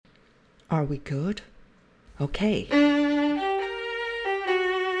Are we good? Okay.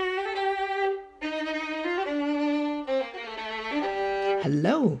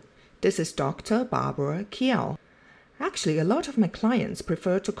 Hello, this is Dr. Barbara Kiao. Actually, a lot of my clients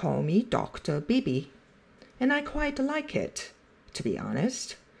prefer to call me Dr. Bibi, and I quite like it, to be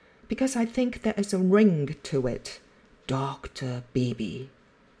honest, because I think there is a ring to it. Dr. Bibi,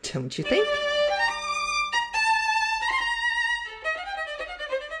 don't you think?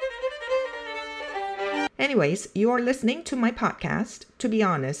 Anyways, you are listening to my podcast, To Be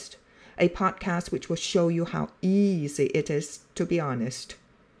Honest, a podcast which will show you how easy it is to be honest.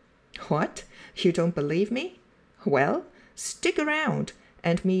 What? You don't believe me? Well, stick around,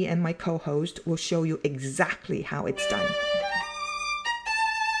 and me and my co-host will show you exactly how it's done.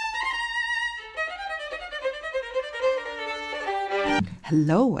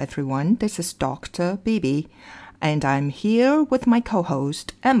 Hello, everyone. This is Dr. Bibi, and I'm here with my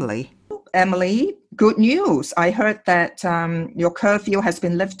co-host, Emily. Emily, good news. I heard that your curfew has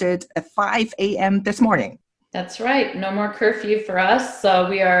been lifted at 5 a.m. this morning. That's right. No more curfew for us. So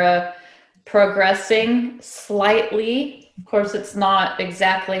we are progressing slightly. Of course, it's not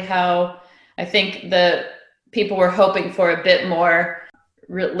exactly how I think the people were hoping for, a bit more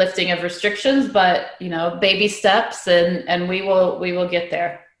lifting of restrictions, but baby steps, and we will get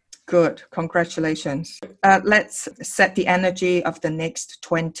there. Good. Congratulations. Let's set the energy of the next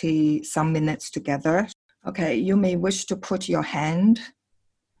 20 some minutes together. Okay, you may wish to put your hand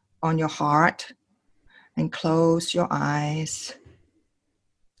on your heart and close your eyes.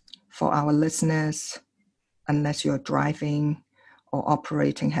 For our listeners, unless you're driving or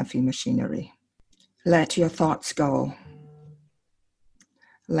operating heavy machinery. Let your thoughts go.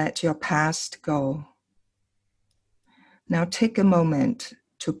 Let your past go. Now take a moment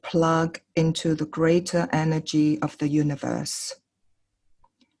to plug into the greater energy of the universe.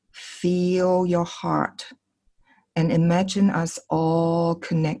 Feel your heart and imagine us all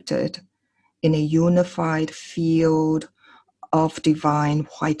connected in a unified field of divine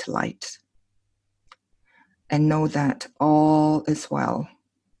white light. And know that all is well.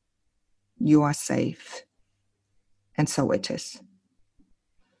 You are safe. And so it is.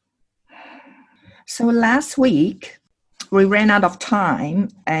 So last week, we ran out of time,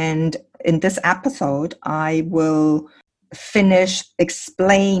 and in this episode, I will finish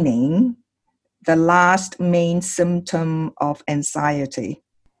explaining the last main symptom of anxiety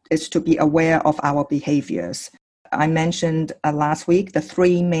is to be aware of our behaviors. I mentioned last week the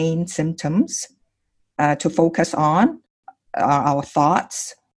three main symptoms to focus on are our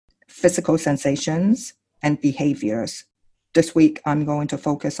thoughts, physical sensations, and behaviors. This week, I'm going to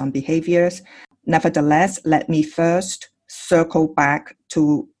focus on behaviors. Nevertheless, let me first circle back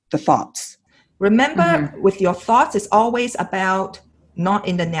to the thoughts. Remember, with your thoughts, it's always about not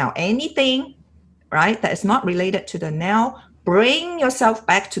in the now. Anything, right, that is not related to the now, bring yourself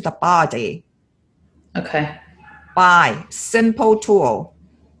back to the body. Okay. By simple tool.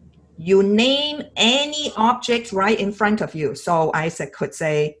 You name any object right in front of you. So I could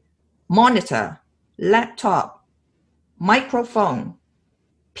say monitor, laptop, microphone,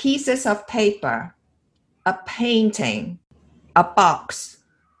 pieces of paper, a painting, a box.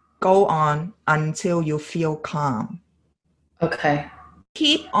 Go on until you feel calm. Okay.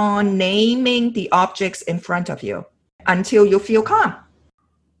 Keep on naming the objects in front of you until you feel calm.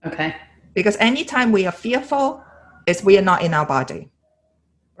 Okay. Because anytime we are fearful, we are not in our body.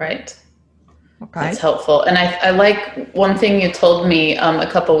 Right. Okay. That's helpful. And I like one thing you told me a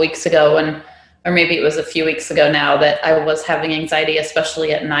couple weeks ago or maybe it was a few weeks ago now, that I was having anxiety,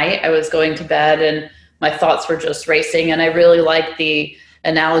 especially at night. I was going to bed and my thoughts were just racing. And I really like the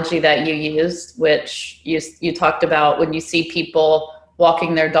analogy that you used, which you talked about when you see people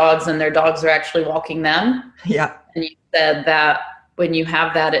walking their dogs and their dogs are actually walking them. Yeah. And you said that when you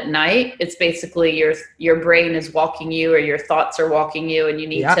have that at night, it's basically your brain is walking you, or your thoughts are walking you, and you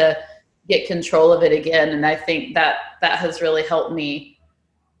need to get control of it again. And I think that has really helped me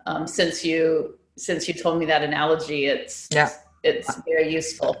since you told me that analogy. It's very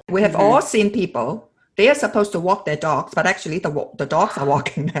useful. We have all seen people. They are supposed to walk their dogs, but actually the dogs are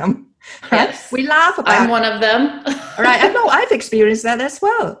walking them. Right? Yes. We laugh about I'm one of them. Right. I know I've experienced that as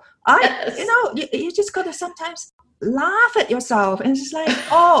well. You just got to sometimes laugh at yourself, and it's just like,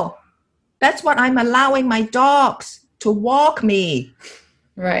 oh, that's what I'm allowing my dogs to walk me.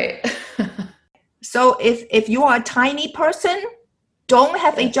 Right. So if you are a tiny person, don't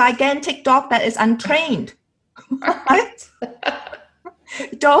have a gigantic dog that is untrained. Right?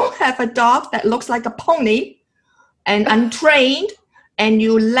 Don't have a dog that looks like a pony and untrained, and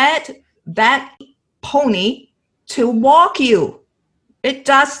you let that pony to walk you. It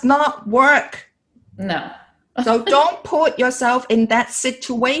does not work. No. So don't put yourself in that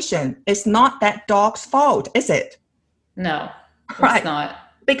situation. It's not that dog's fault, is it? No, it's Right. not.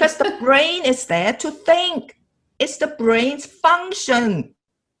 Because the brain is there to think. It's the brain's function.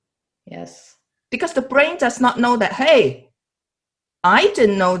 Yes. Because the brain does not know that, hey, I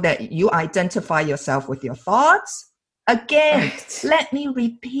didn't know that you identify yourself with your thoughts. Again, Right. let me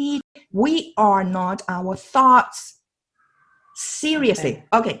repeat, we are not our thoughts. Seriously.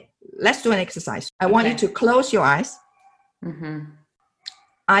 Okay, let's do an exercise. I want you to close your eyes. Mm-hmm.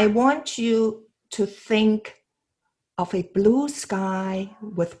 I want you to think of a blue sky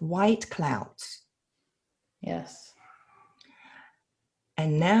with white clouds. Yes.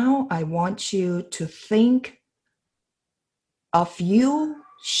 And now I want you to think of you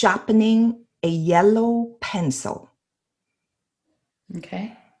sharpening a yellow pencil.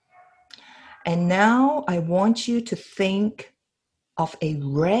 Okay. And now I want you to think of a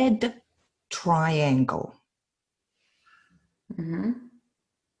red triangle. Mm-hmm.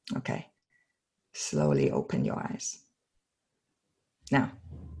 Okay. Slowly open your eyes. Now,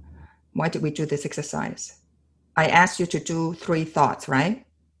 why did we do this exercise? I asked you to do 3 thoughts, right?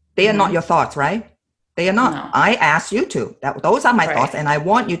 They are not your thoughts, right? They are not. No. I asked you to. Those are my Right. thoughts, and I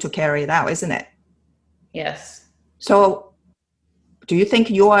want you to carry it out, isn't it? Yes. So, do you think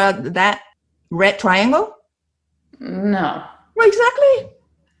you are that red triangle? No. Well, exactly.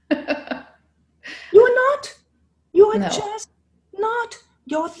 You are not. You are No. just not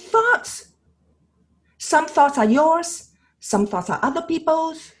your thoughts. Some thoughts are yours. Some thoughts are other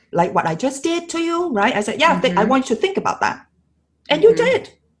people's, like what I just did to you, right? I said, yeah, I want you to think about that. And you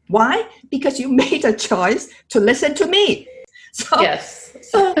did. Why? Because you made a choice to listen to me. So, yes.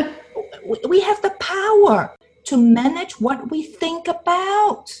 So we have the power to manage what we think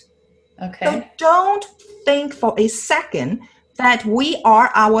about. Okay. So don't think for a second that we are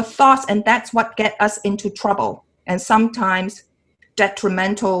our thoughts and that's what gets us into trouble and sometimes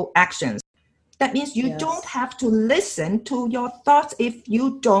detrimental actions. That means you don't have to listen to your thoughts if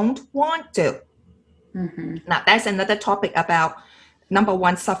you don't want to. Mm-hmm. Now, that's another topic about number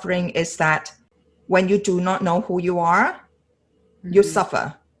one, suffering is that when you do not know who you are, you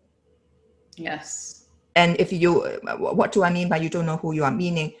suffer. Yes. And if you, what do I mean by you don't know who you are?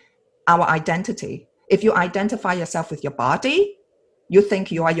 Meaning our identity. If you identify yourself with your body, you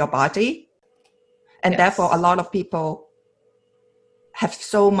think you are your body. And therefore, a lot of people have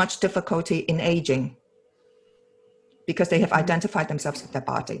so much difficulty in aging because they have identified themselves with their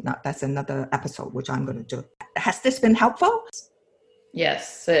body. Now, that's another episode, which I'm going to do. Has this been helpful?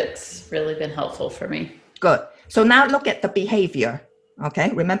 Yes, it's really been helpful for me. Good. So now look at the behavior. Okay.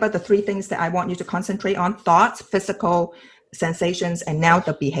 Remember the 3 things that I want you to concentrate on: thoughts, physical sensations, and now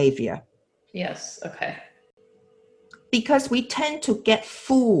the behavior. Yes. Okay. Because we tend to get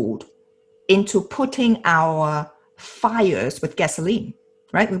fooled into putting our fires with gasoline,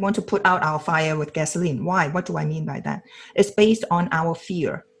 right? We want to put out our fire with gasoline. Why? What do I mean by that? It's based on our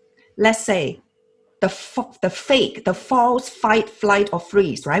fear. Let's say the false fight, flight, or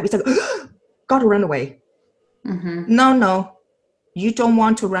freeze, right? We say, got to run away. Mm-hmm. No. You don't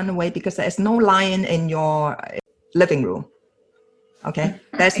want to run away because there's no lion in your living room. Okay?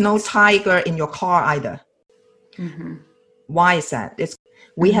 There's no tiger in your car either. Mm-hmm. Why is that?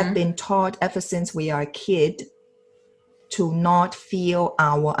 We have been taught ever since we are a kid to not feel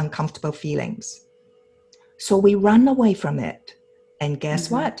our uncomfortable feelings. So we run away from it. And guess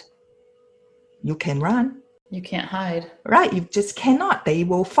what? You can run. You can't hide. Right. You just cannot. They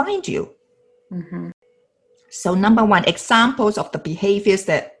will find you. Mm-hmm. So number one, examples of the behaviors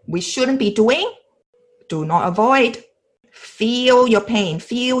that we shouldn't be doing. Do not avoid. Feel your pain.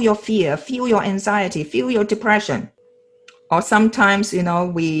 Feel your fear. Feel your anxiety. Feel your depression. Or sometimes,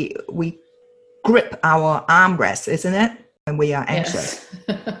 we grip our armrest, isn't it? When we are anxious.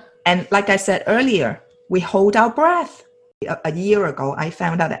 Yes. And like I said earlier, we hold our breath. A year ago, I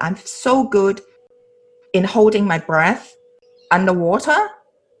found out that I'm so good in holding my breath underwater.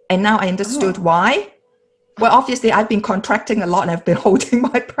 And now I understood why. Well, obviously, I've been contracting a lot and I've been holding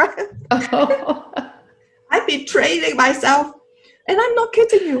my breath. I've been training myself. And I'm not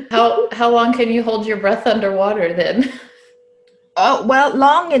kidding you. How long can you hold your breath underwater then? Oh, well,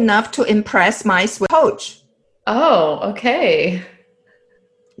 long enough to impress my coach. Oh, okay.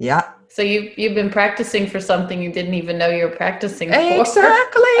 Yeah. So you've been practicing for something you didn't even know you were practicing for.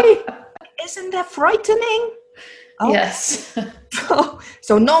 Exactly. Isn't that frightening? Okay. Yes.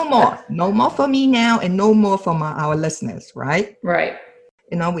 So no more for me now, and no more for our listeners, right? Right.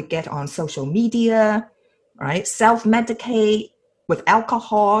 We get on social media, right? Self-medicate with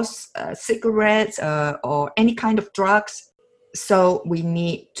alcohols, cigarettes, or any kind of drugs. So we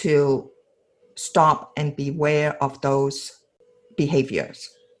need to stop and beware of those behaviors.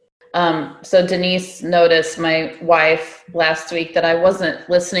 So Denise noticed, my wife, last week, that I wasn't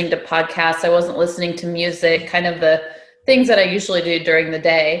listening to podcasts. I wasn't listening to music, kind of the things that I usually do during the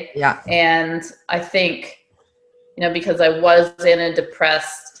day. Yeah. And I think, because I was in a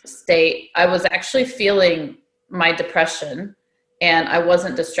depressed state, I was actually feeling my depression, and I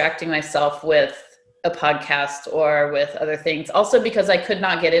wasn't distracting myself with a podcast or with other things. Also because I could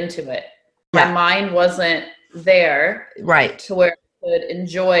not get into it. Yeah. My mind wasn't there. Right. To where could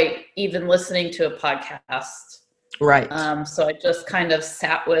enjoy even listening to a podcast. Right. So I just kind of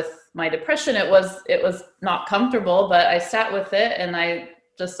sat with my depression. It was not comfortable, but I sat with it and I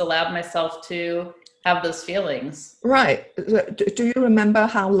just allowed myself to have those feelings. Right. Do you remember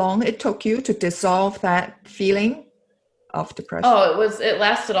how long it took you to dissolve that feeling of depression? Oh, it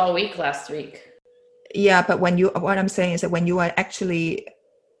lasted all week last week. Yeah, but what I'm saying is that when you are actually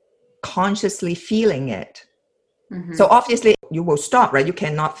consciously feeling it, mm-hmm. So obviously you will stop, right? You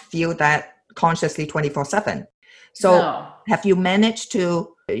cannot feel that consciously 24/7. So no. Have you managed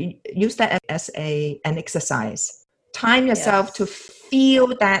to use that as an exercise? Time yourself yes. to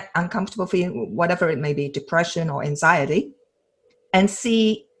feel that uncomfortable feeling, whatever it may be, depression or anxiety, and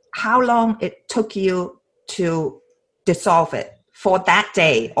see how long it took you to dissolve it for that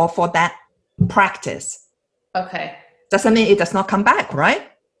day or for that practice. Okay. Doesn't mean it does not come back, right?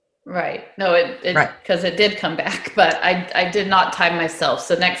 Right. No, it because it did come back, but I did not time myself.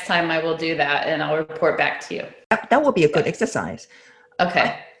 So next time I will do that and I'll report back to you. That will be a good exercise.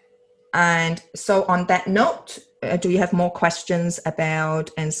 Okay. And so on that note, do you have more questions about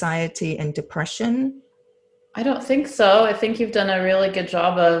anxiety and depression? I don't think so. I think you've done a really good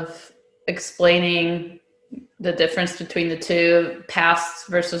job of explaining the difference between the two, past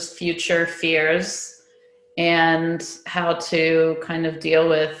versus future fears, and how to kind of deal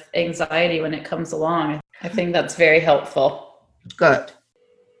with anxiety when it comes along. I think that's very helpful. Good.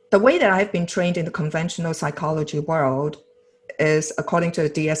 The way that I've been trained in the conventional psychology world is according to the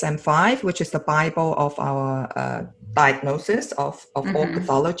DSM-5, which is the Bible of our diagnosis of mm-hmm. all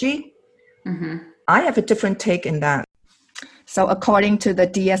pathology. Mm-hmm. I have a different take in that. So according to the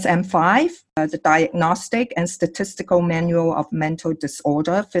DSM-5, the Diagnostic and Statistical Manual of Mental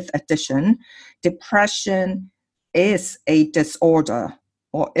Disorder, 5th edition, depression is a disorder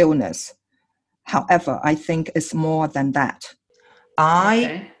or illness. However, I think it's more than that.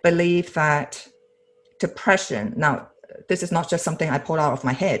 I believe that depression, now, this is not just something I pulled out of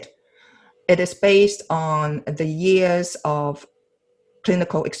my head. It is based on the years of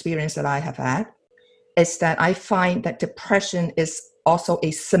clinical experience that I have had. Is that I find that depression is also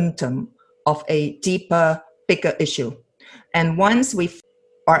a symptom of a deeper, bigger issue. And once we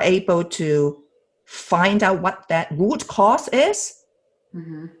are able to find out what that root cause is,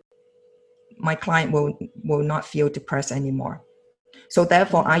 mm-hmm. my client will not feel depressed anymore. So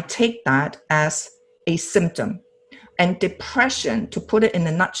therefore, I take that as a symptom. And depression, to put it in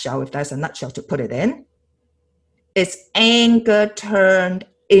a nutshell, if there's a nutshell to put it in, is anger turned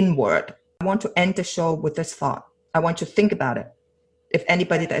inward. I want to end the show with this thought. I want you to think about it. If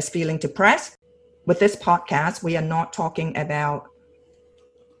anybody that is feeling depressed, with this podcast, we are not talking about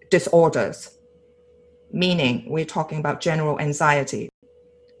disorders, meaning we're talking about general anxiety.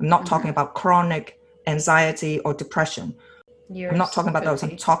 I'm not mm-hmm. talking about chronic anxiety or depression. I'm not talking about those.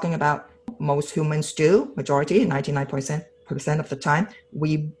 I'm talking about most humans do, majority, 99% of the time,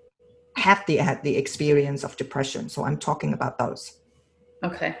 we have the experience of depression. So I'm talking about those.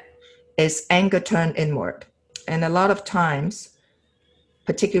 Okay. Is anger turned inward. And a lot of times,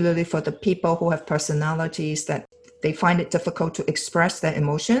 particularly for the people who have personalities that they find it difficult to express their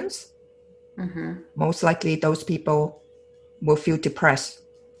emotions, mm-hmm. most likely those people will feel depressed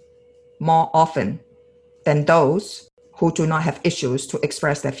more often than those who do not have issues to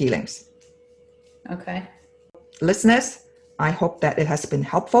express their feelings. Okay. Listeners, I hope that it has been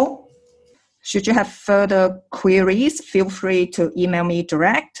helpful. Should you have further queries, feel free to email me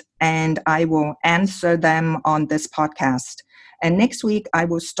direct and I will answer them on this podcast. And next week, I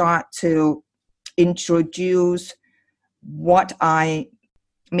will start to introduce what I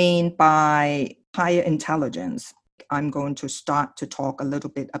mean by higher intelligence. I'm going to start to talk a little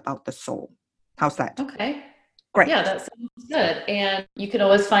bit about the soul. How's that? Okay. Great. Yeah, that sounds good. And you can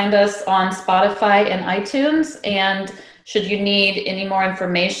always find us on Spotify and iTunes. And should you need any more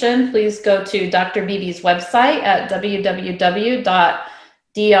information, please go to Dr. Beebe's website at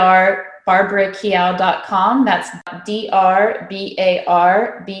www.drbarbarakakiao.com. That's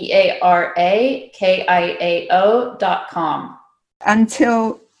drbarbarakakiao.com.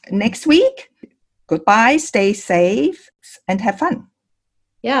 Until next week, goodbye, stay safe, relax and have fun.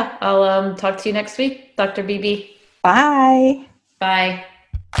 Yeah, I'll talk to you next week, Dr. BB. Bye. Bye.